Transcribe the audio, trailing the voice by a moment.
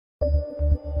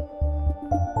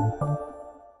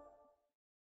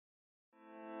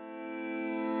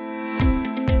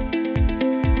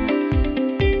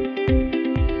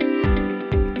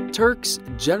Turck's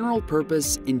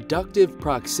general-purpose inductive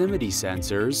proximity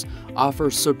sensors offer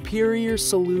superior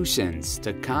solutions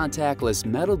to contactless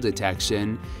metal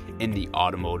detection in the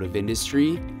automotive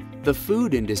industry, the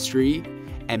food industry,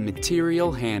 and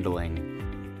material handling.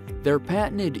 Their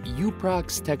patented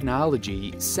UProx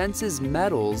technology senses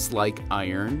metals like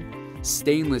iron,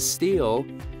 stainless steel,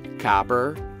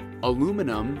 copper,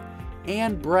 aluminum,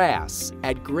 and brass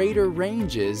at greater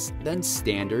ranges than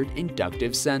standard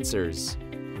inductive sensors.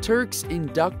 Turck's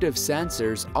inductive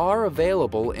sensors are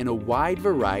available in a wide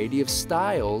variety of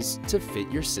styles to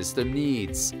fit your system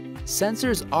needs.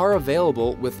 Sensors are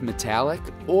available with metallic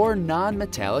or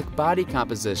non-metallic body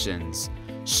compositions,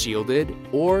 shielded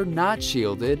or not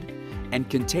shielded, and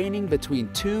containing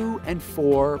between 2 and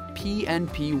 4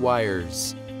 PNP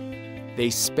wires.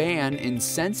 They span in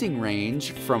sensing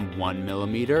range from 1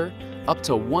 mm up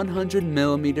to 100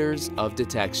 mm of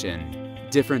detection.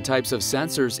 Different types of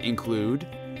sensors include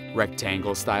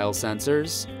rectangle-style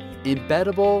sensors,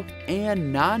 embeddable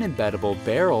and non-embeddable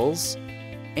barrels,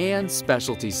 and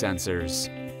specialty sensors.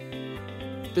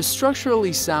 The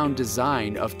structurally sound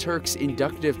design of Turck's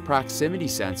inductive proximity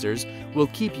sensors will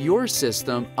keep your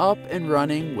system up and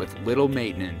running with little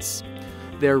maintenance.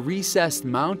 Their recessed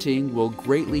mounting will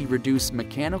greatly reduce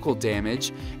mechanical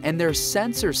damage, and their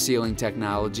sensor sealing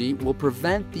technology will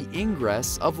prevent the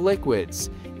ingress of liquids,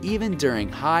 even during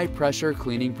high-pressure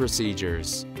cleaning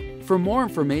procedures. For more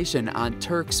information on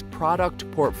Turck's product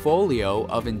portfolio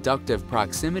of inductive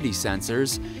proximity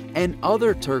sensors and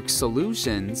other Turck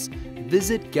solutions,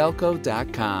 visit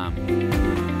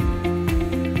galco.com.